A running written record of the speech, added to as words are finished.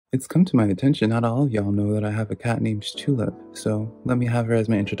It's come to my attention not all of y'all know that I have a cat named Tulip, so let me have her as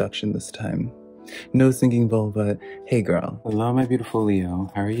my introduction this time. No singing bowl, but hey girl. Hello my beautiful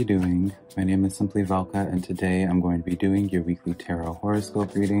Leo, how are you doing? My name is SimplyVelca and today I'm going to be doing your weekly tarot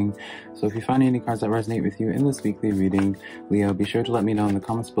horoscope reading. So if you find any cards that resonate with you in this weekly reading, Leo, be sure to let me know in the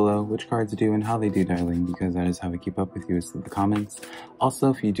comments below which cards do and how they do, darling, because that is how we keep up with you, is through the comments. Also,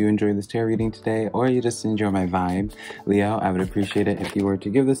 if you do enjoy this tarot reading today or you just enjoy my vibe, Leo, I would appreciate it if you were to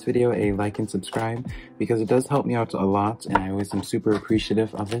give this video a like and subscribe, because it does help me out a lot and I always am super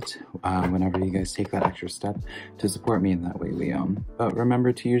appreciative of it whenever you guys take that extra step to support me in that way, Leo. But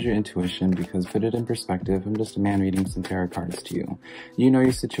remember to use your intuition, because put it in perspective, I'm just a man reading some tarot cards to you. You know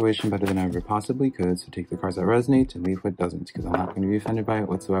your situation better than I ever possibly could, so take the cards that resonate and leave what doesn't, because I'm not going to be offended by it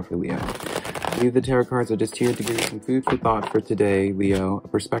whatsoever, Leo. I believe the tarot cards are just here to give you some food for thought for today, Leo, a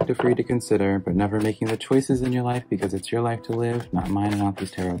perspective for you to consider, but never making the choices in your life because it's your life to live, not mine and not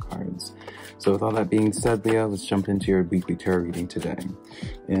these tarot cards. So with all that being said, Leo, let's jump into your weekly tarot reading today.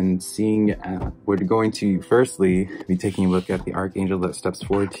 And seeing, we're going to firstly be taking a look at the archangel that steps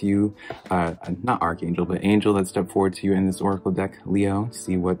forward to you, not archangel, but angel that stepped forward to you in this oracle deck, Leo, to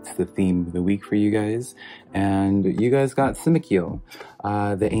see what's the theme of the week for you guys. And you guys got Simikiel,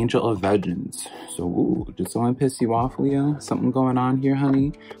 the angel of vengeance. So, ooh, did someone piss you off, Leo? Something going on here,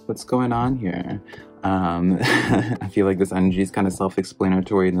 honey? What's going on here? I feel like this energy is kind of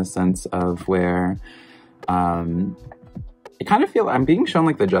self-explanatory in the sense of where, I kind of feel I'm being shown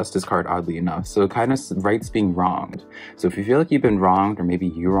like the justice card, oddly enough. So it kind of rights being wronged. So if you feel like you've been wronged, or maybe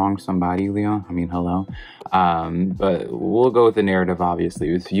you wronged somebody, Leo, I mean, hello. But we'll go with the narrative, obviously.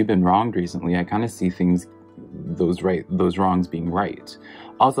 If you've been wronged recently, I kind of see things, those wrongs being right.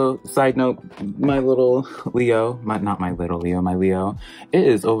 Also, side note, my little Leo, not my little Leo, my Leo,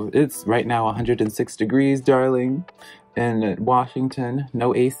 it's right now 106 degrees, darling, in Washington.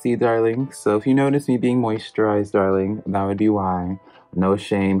 No AC, darling. So if you notice me being moisturized, darling, that would be why. No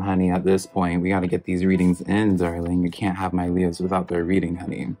shame, honey, at this point. We got to get these readings in, darling. You can't have my Leos without their reading,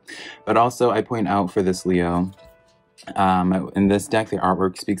 honey. But also, I point out for this Leo, in this deck, the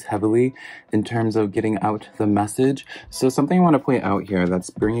artwork speaks heavily in terms of getting out the message. So something I want to point out here that's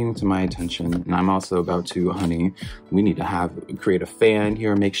bringing to my attention, and I'm also about to, honey, we need to create a fan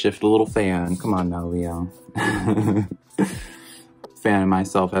here, makeshift a little fan. Come on now, Leo. Fan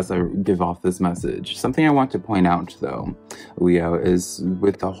myself as I give off this message. Something I want to point out though, Leo, is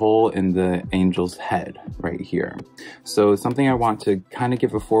with the hole in the angel's head right here. So something I want to kind of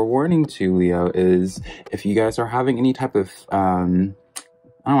give a forewarning to, Leo, is if you guys are having any type of, I don't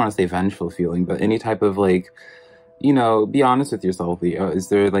want to say vengeful feeling, but any type of like, you know, be honest with yourself, Leo. Is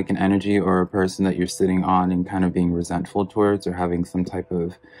there like an energy or a person that you're sitting on and kind of being resentful towards, or having some type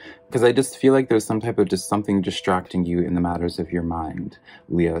of, because I just feel like there's some type of just something distracting you in the matters of your mind,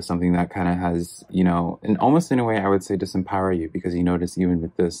 Leo, something that kind of has, you know, and almost in a way I would say disempower you, because you notice even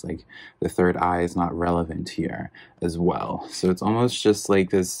with this, like the third eye is not relevant here as well. So it's almost just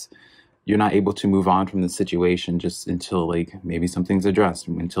like this, you're not able to move on from the situation just until like maybe something's addressed,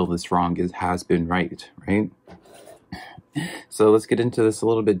 until this wrong has been right? So let's get into this a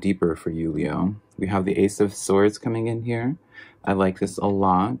little bit deeper for you, Leo. We have the Ace of Swords coming in here. I like this a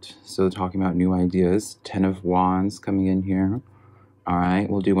lot. So talking about new ideas. 10 of Wands coming in here. All right,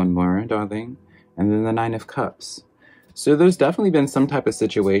 we'll do one more, darling. And then the 9 of Cups. So there's definitely been some type of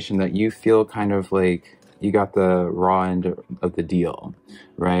situation that you feel kind of like you got the raw end of the deal,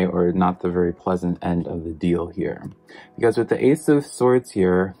 right? Or not the very pleasant end of the deal here. Because with the Ace of Swords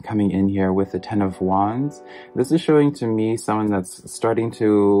here, coming in here with the 10 of Wands, this is showing to me someone that's starting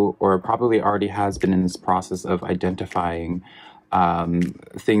to, or probably already has been in this process of identifying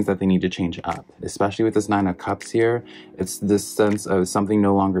things that they need to change up. Especially with this 9 of Cups here, it's this sense of something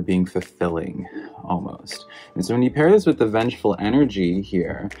no longer being fulfilling, almost. And so when you pair this with the vengeful energy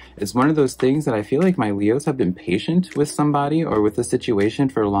here, it's one of those things that I feel like my Leos have been patient with somebody or with a situation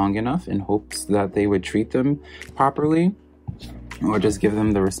for long enough in hopes that they would treat them properly, or just give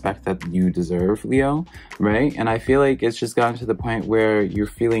them the respect that you deserve, Leo, right? And I feel like it's just gotten to the point where you're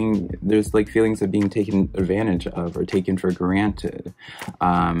feeling, there's like feelings of being taken advantage of or taken for granted.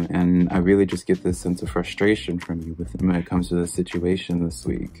 And I really just get this sense of frustration from you when it comes to this situation this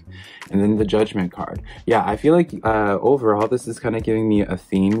week. And then the Judgment card. Yeah, I feel like overall this is kind of giving me a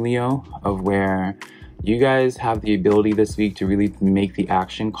theme, Leo, of where you guys have the ability this week to really make the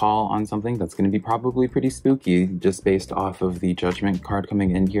action call on something that's going to be probably pretty spooky, just based off of the Judgment card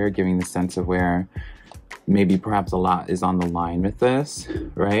coming in here, giving the sense of where maybe perhaps a lot is on the line with this,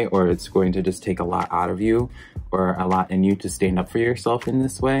 right? Or it's going to just take a lot out of you, or a lot in you to stand up for yourself in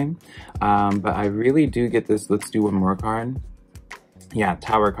this way. But I really do get this. Let's do one more card. Yeah,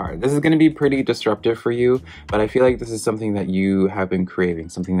 Tower card. This is going to be pretty disruptive for you, but I feel like this is something that you have been craving,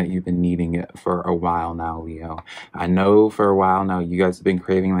 something that you've been needing for a while now, Leo. I know for a while now you guys have been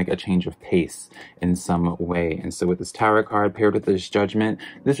craving like a change of pace in some way. And so with this Tower card paired with this Judgment,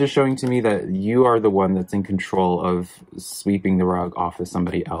 this is showing to me that you are the one that's in control of sweeping the rug off of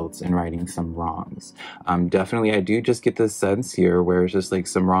somebody else and righting some wrongs. Definitely, I do just get this sense here where it's just like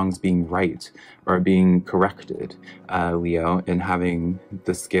some wrongs being right or being corrected, Leo, and having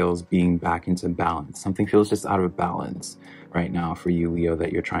the scales being back into balance. Something feels just out of balance right now for you, Leo,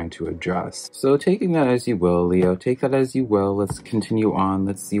 that you're trying to address. So taking that as you will, Leo, take that as you will. Let's continue on.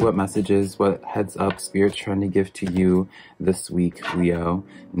 Let's see what messages, what heads up Spirit's trying to give to you this week, Leo,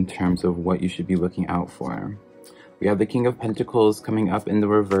 in terms of what you should be looking out for. We have the King of Pentacles coming up in the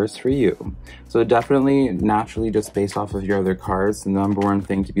reverse for you. So definitely, naturally, just based off of your other cards, the number one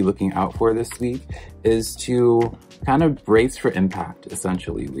thing to be looking out for this week is to kind of brace for impact,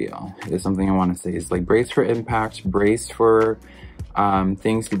 essentially, Leo. Is something I want to say. Is like brace for impact, brace for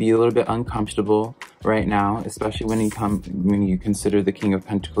things to be a little bit uncomfortable right now, especially when you consider the King of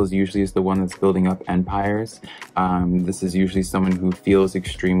Pentacles usually is the one that's building up empires. This is usually someone who feels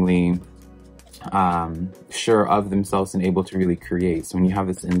extremely sure of themselves and able to really create. So when you have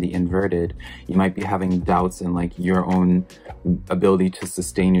this in the inverted, you might be having doubts in like your own ability to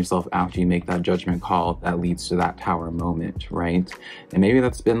sustain yourself after you make that judgment call that leads to that Tower moment, right? And maybe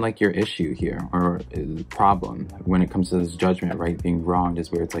that's been like your issue here, or problem when it comes to this judgment, right? Being wronged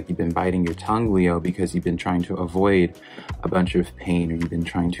is where it's like you've been biting your tongue, Leo, because you've been trying to avoid a bunch of pain, or you've been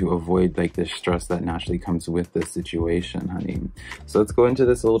trying to avoid like the stress that naturally comes with this situation, honey. So let's go into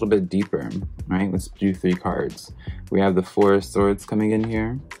this a little bit deeper. Right, let's do 3 cards. We have the Four of Swords coming in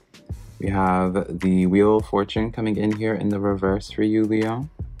here. We have the Wheel of Fortune coming in here in the reverse for you, Leo.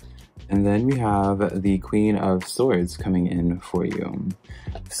 And then we have the Queen of Swords coming in for you.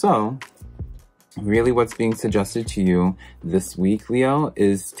 So, really what's being suggested to you this week, Leo,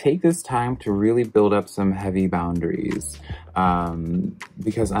 is take this time to really build up some heavy boundaries.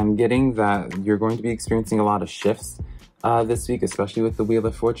 Because I'm getting that you're going to be experiencing a lot of shifts this week, especially with the Wheel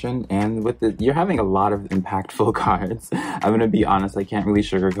of Fortune, and with you're having a lot of impactful cards. I'm gonna be honest, I can't really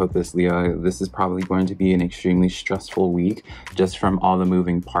sugarcoat this, Leo. This is probably going to be an extremely stressful week just from all the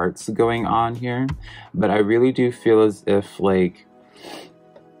moving parts going on here. But I really do feel as if like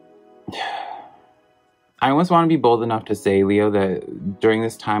I almost want to be bold enough to say, Leo, that during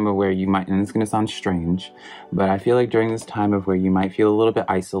this time of where you might, and it's going to sound strange, but I feel like during this time of where you might feel a little bit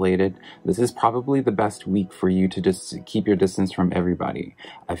isolated, this is probably the best week for you to just keep your distance from everybody.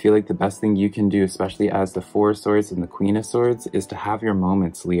 I feel like the best thing you can do, especially as the Four of Swords and the Queen of Swords, is to have your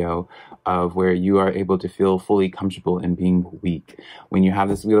moments, Leo, of where you are able to feel fully comfortable in being weak. When you have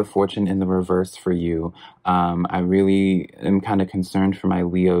this Wheel of Fortune in the reverse for you, I really am kind of concerned for my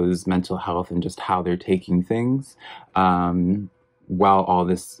Leo's mental health and just how they're taking things while all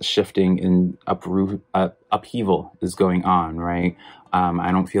this shifting and upheaval is going on, right?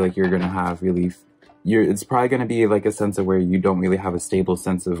 I don't feel like you're going to have really... it's probably going to be like a sense of where you don't really have a stable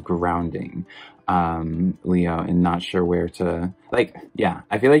sense of grounding, Leo, and not sure where to... Like, yeah,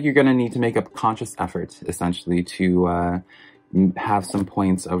 I feel like you're going to need to make a conscious effort, essentially, to have some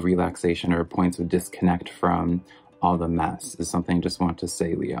points of relaxation or points of disconnect from all the mess is something I just want to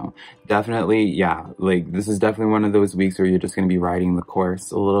say, Leo. Definitely, yeah, like this is definitely one of those weeks where you're just going to be riding the course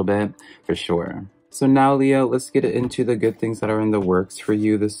a little bit, for sure. So now, Leo, let's get into the good things that are in the works for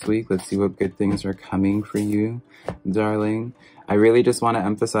you this week. Let's see what good things are coming for you, darling. I really just want to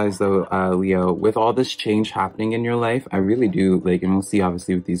emphasize, though, Leo, with all this change happening in your life, I really do, like, and we'll see,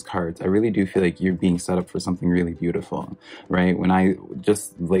 obviously, with these cards, I really do feel like you're being set up for something really beautiful, right? When I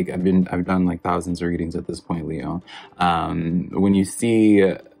just, like, I've done, like, thousands of readings at this point, Leo. When you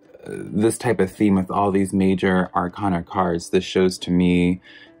see this type of theme with all these major arcana cards, this shows to me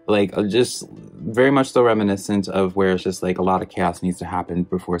like just very much so reminiscent of where it's just like a lot of chaos needs to happen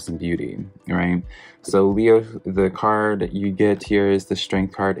before some beauty, right? So Leo, the card you get here is the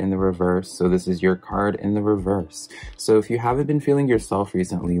Strength card in the reverse. So this is your card in the reverse. So if you haven't been feeling yourself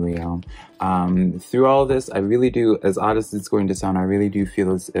recently, Leo, through all this, I really do, as odd as it's going to sound, I really do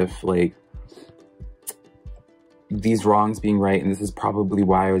feel as if like these wrongs being right, and this is probably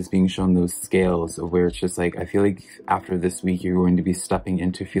why I was being shown those scales of where it's just like, I feel like after this week, you're going to be stepping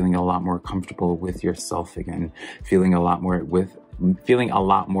into feeling a lot more comfortable with yourself again, feeling a lot more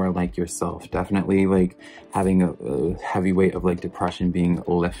like yourself. Definitely like having a heavy weight of like depression being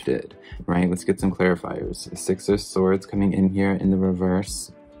lifted, right? Let's get some clarifiers. Six of Swords coming in here in the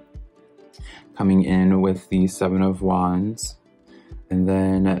reverse, coming in with the Seven of Wands, and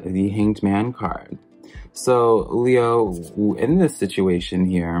then the Hanged Man card. So Leo, in this situation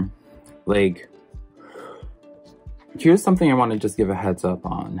here, like, here's something I want to just give a heads up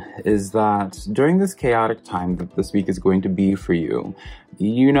on, is that during this chaotic time that this week is going to be for you,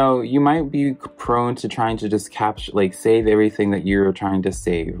 you know, you might be prone to trying to just capture, like, save everything that you're trying to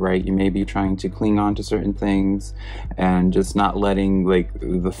save, right? You may be trying to cling on to certain things and just not letting, like,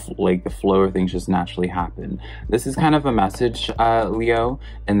 the flow of things just naturally happen. This is kind of a message, Leo,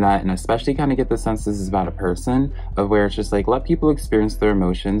 in that, and especially kind of get the sense this is about a person, of where it's just like, let people experience their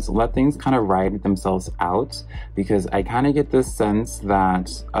emotions, let things kind of ride themselves out, because I kind of get this sense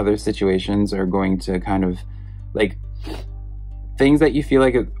that other situations are going to kind of, like, things that you feel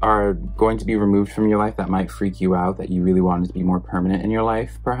like are going to be removed from your life that might freak you out, that you really wanted to be more permanent in your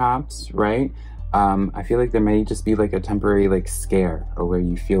life, perhaps, right? I feel like there may just be like a temporary like scare, or where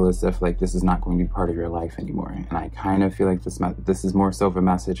you feel as if like this is not going to be part of your life anymore. And I kind of feel like this is more so of a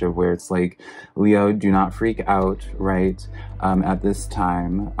message of where it's like, Leo, do not freak out, right? At this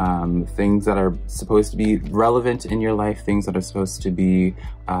time, things that are supposed to be relevant in your life, things that are supposed to be,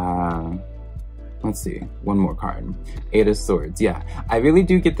 let's see, one more card. Eight of Swords. Yeah, I really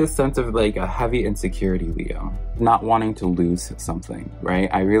do get this sense of like a heavy insecurity, Leo. Not wanting to lose something, right?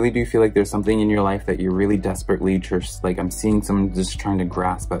 I really do feel like there's something in your life that you're really desperately just, like, I'm seeing someone just trying to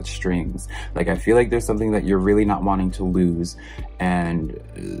grasp at strings. Like, I feel like there's something that you're really not wanting to lose. And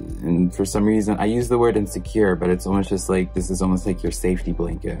for some reason, I use the word insecure, but it's almost just like, this is almost like your safety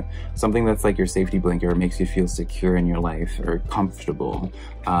blanket. Something that's like your safety blanket, or makes you feel secure in your life, or comfortable.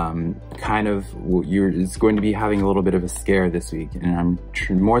 Kind of, it's going to be having a little bit of a scare this week, and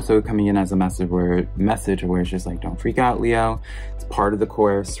I'm more so coming in as a message where it's just like, don't freak out, Leo. It's part of the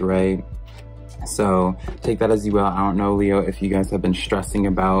course, right? So take that as you will. I don't know, Leo, if you guys have been stressing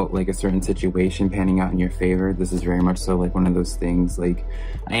about like a certain situation panning out in your favor. This is very much so like one of those things. Like,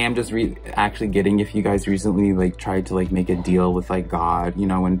 I am just actually getting, if you guys recently like tried to like make a deal with like God, you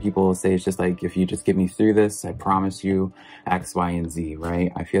know, when people say it's just like, if you just get me through this, I promise you X, Y, and Z,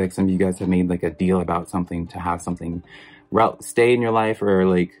 right? I feel like some of you guys have made like a deal about something to have something stay in your life, or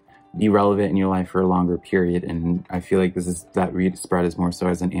like be relevant in your life for a longer period. And I feel like that read spread is more so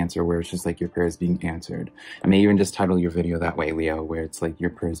as an answer, where it's just like your prayer is being answered. I may even just title your video that way, Leo, where it's like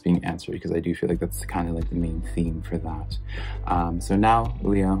your prayer is being answered, because I do feel like that's kind of like the main theme for that. So now,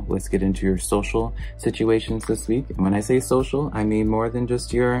 Leo, let's get into your social situations this week. And when I say social, I mean more than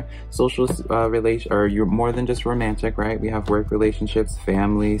just your social relation, or you're more than just romantic, right? We have work relationships,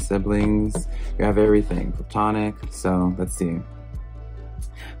 family, siblings, we have everything, platonic. So let's see.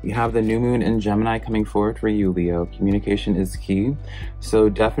 We have the new moon in Gemini coming forward for you, Leo. Communication is key. So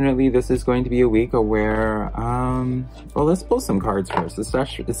definitely this is going to be a week where, well, let's pull some cards first,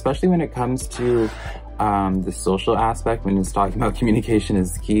 especially when it comes to the social aspect. When it's talking about communication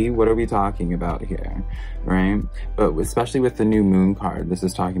is key, what are we talking about here, right? But especially with the new moon card, this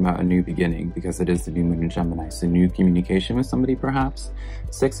is talking about a new beginning, because it is the new moon in Gemini. So new communication with somebody, perhaps.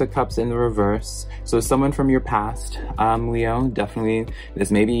 Six of Cups in the reverse. So someone from your past, Leo, definitely. This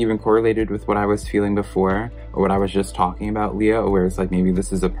may be even correlated with what I was feeling before, or what I was just talking about, Leo, where it's like maybe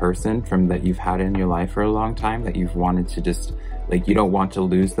this is a person that you've had in your life for a long time, that you've wanted to just, like, you don't want to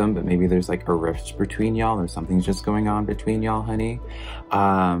lose them, but maybe there's like a rift between y'all, or something's just going on between y'all, honey.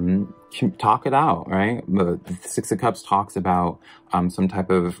 Talk it out, right? The Six of Cups talks about some type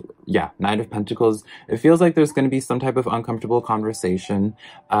of, Knight of Pentacles. It feels like there's going to be some type of uncomfortable conversation.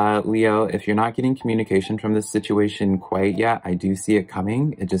 Leo, if you're not getting communication from this situation quite yet, I do see it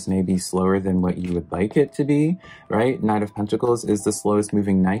coming. It just may be slower than what you would like it to be, right? Knight of Pentacles is the slowest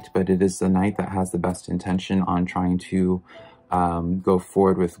moving knight, but it is the knight that has the best intention on trying to go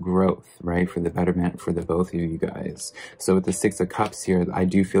forward with growth, right? For the betterment for the both of you guys. So with the Six of Cups here, I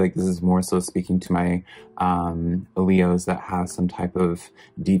do feel like this is more so speaking to my Leos that have some type of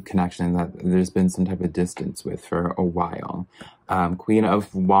deep connection that there's been some type of distance with for a while. Queen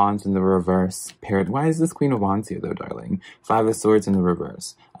of Wands in the reverse paired. Why is this Queen of Wands here though, darling? Five of Swords in the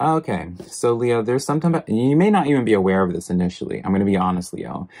reverse. Okay, so Leo, there's sometimes, you may not even be aware of this initially. I'm going to be honest,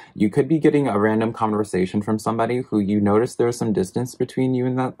 Leo. You could be getting a random conversation from somebody who you notice there's some distance between you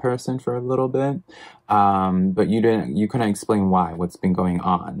and that person for a little bit. But you couldn't explain what's been going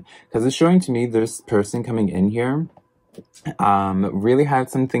on. Because it's showing to me this person coming in here really had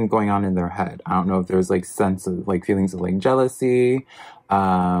something going on in their head. I don't know if there's like sense of like feelings of like jealousy,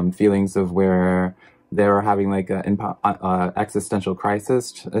 feelings of where they were having like a existential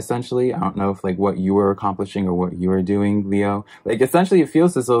crisis, essentially. I don't know if like what you were accomplishing or what you were doing, Leo. Like essentially it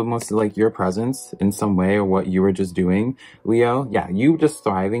feels as almost like your presence in some way or what you were just doing, Leo. Yeah, you just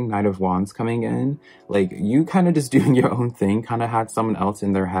thriving, Knight of Wands coming in. Like you kind of just doing your own thing, kind of had someone else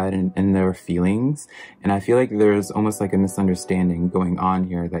in their head and in their feelings. And I feel like there's almost like a misunderstanding going on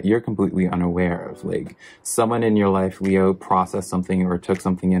here that you're completely unaware of. Like someone in your life, Leo, processed something or took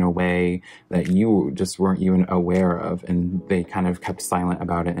something in a way that you just weren't even aware of, and they kind of kept silent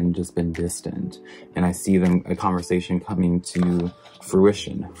about it and just been distant. And I see a conversation coming to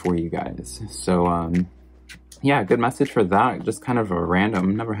fruition for you guys. So yeah, good message for that. Just kind of a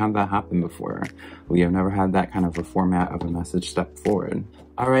random, never had that happen before. Leo, never had that kind of a format of a message step forward.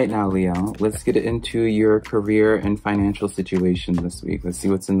 All right, now Leo, let's get into your career and financial situation this week. Let's see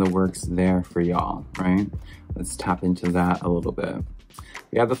what's in the works there for y'all, right? Let's tap into that a little bit.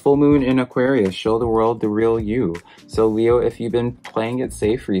 We have the full moon in Aquarius. Show the world the real you. So Leo, if you've been playing it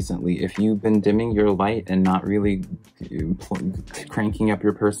safe recently, if you've been dimming your light and not really cranking up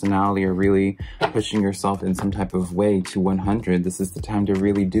your personality or really pushing yourself in some type of way to 100, this is the time to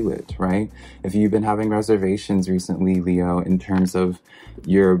really do it, right? If you've been having reservations recently, Leo, in terms of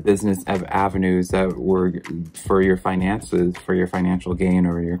your business avenues that were for your finances, for your financial gain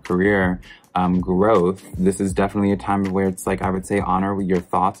or your career, growth, this is definitely a time where it's like, I would say, honor your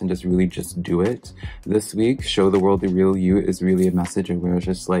thoughts and just really just do it this week. Show the world the real you is really a message of where it's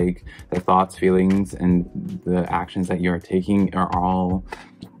just like the thoughts, feelings, and the actions that you're taking are all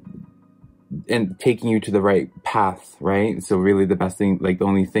and taking you to the right path, right? So really the best thing, like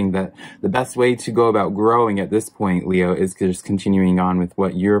the best way to go about growing at this point, Leo, is just continuing on with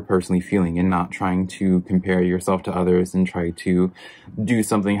what you're personally feeling and not trying to compare yourself to others and try to do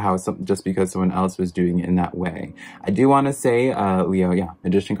something just because someone else was doing it in that way. I do want to say, Leo, yeah,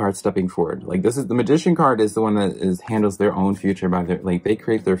 Magician card stepping forward. Like the Magician card is the one that handles their own future by they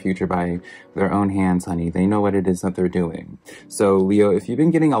create their future by their own hands, honey. They know what it is that they're doing. So Leo, if you've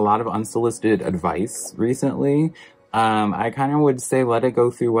been getting a lot of unsolicited advice recently, I kind of would say let it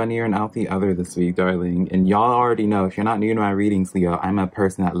go through one ear and out the other this week, darling. And y'all already know, if you're not new to my readings, Leo, I'm a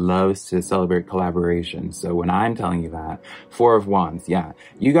person that loves to celebrate collaboration. So when I'm telling you that, Four of Wands, yeah,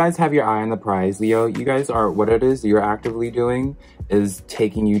 you guys have your eye on the prize, Leo. You guys are, what it is you're actively doing is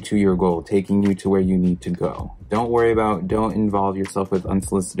taking you to your goal, taking you to where you need to go. Don't involve yourself with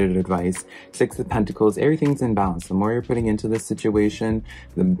unsolicited advice. Six of Pentacles, everything's in balance. The more you're putting into this situation,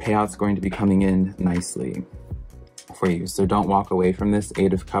 the payout's going to be coming in nicely for you. So don't walk away from this.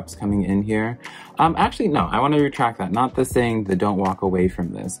 Eight of Cups coming in here. Actually, no, I want to retract that. Not the saying that don't walk away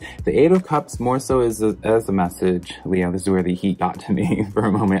from this. The Eight of Cups more so as a message. Leo, this is where the heat got to me for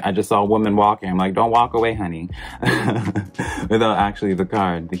a moment. I just saw a woman walking. I'm like, don't walk away, honey. Without actually the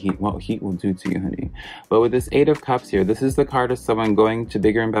card. The heat, what heat will do to you, honey. But with this Eight of Cups here, this is the card of someone going to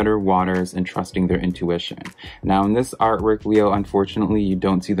bigger and better waters and trusting their intuition. Now in this artwork, Leo, unfortunately, you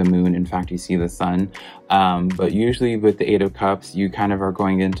don't see the moon. In fact, you see the sun. But usually with the Eight of Cups, you kind of are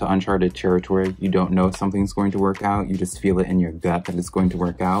going into uncharted territory. You don't know if something's going to work out. You just feel it in your gut that it's going to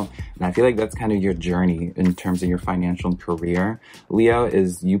work out. And I feel like that's kind of your journey in terms of your financial career. Leo,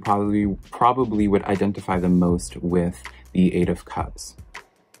 is you probably would identify the most with the Eight of Cups.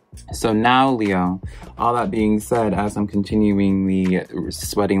 So now, Leo, all that being said, as I'm continuing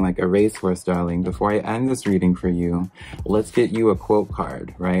sweating like a racehorse, darling, before I end this reading for you, let's get you a quote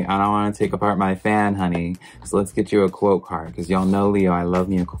card, right? I don't want to take apart my fan, honey. So let's get you a quote card, because y'all know, Leo, I love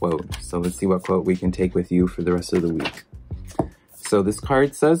me a quote. So let's see what quote we can take with you for the rest of the week. So this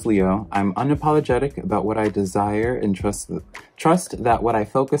card says, Leo, I'm unapologetic about what I desire and trust that what I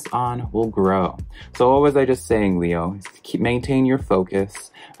focus on will grow. So what was I just saying, Leo? Maintain your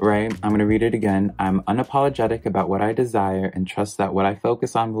focus, right? I'm going to read it again. I'm unapologetic about what I desire and trust that what I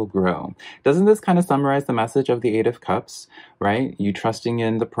focus on will grow. Doesn't this kind of summarize the message of the Eight of Cups, right? You trusting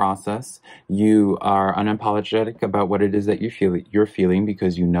in the process. You are unapologetic about what it is that you're feeling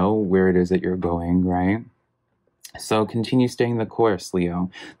because you know where it is that you're going, right? So continue staying the course,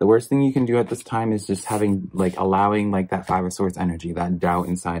 Leo. The worst thing you can do at this time is just allowing that Five of Swords energy, that doubt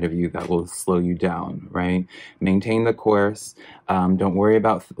inside of you that will slow you down, right? Maintain the course. Don't worry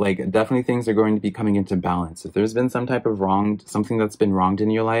about, definitely things are going to be coming into balance. If there's been some type of something that's been wronged in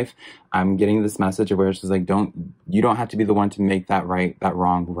your life, I'm getting this message of where it's just you don't have to be the one to make that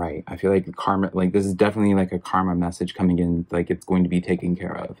wrong right. I feel like karma, this is definitely a karma message coming in, it's going to be taken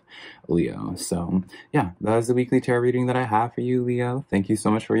care of, Leo. So yeah, that is the weekly only tarot reading that I have for you, Leo. Thank you so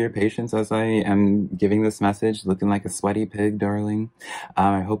much for your patience as I am giving this message, looking like a sweaty pig, darling.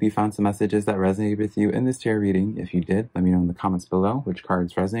 I hope you found some messages that resonated with you in this tarot reading. If you did, let me know in the comments below which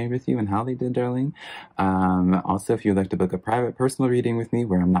cards resonated with you and how they did, darling. Also, if you'd like to book a private personal reading with me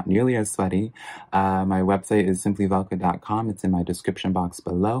where I'm not nearly as sweaty, my website is SimplyVelca.com. It's in my description box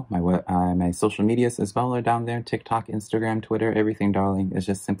below. My social medias as well are down there. TikTok, Instagram, Twitter, everything, darling, is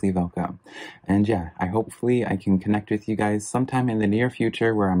just SimplyVelca. And yeah, hopefully I can connect with you guys sometime in the near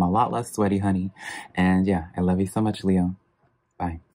future where I'm a lot less sweaty, honey. And yeah, I love you so much, Leo. Bye.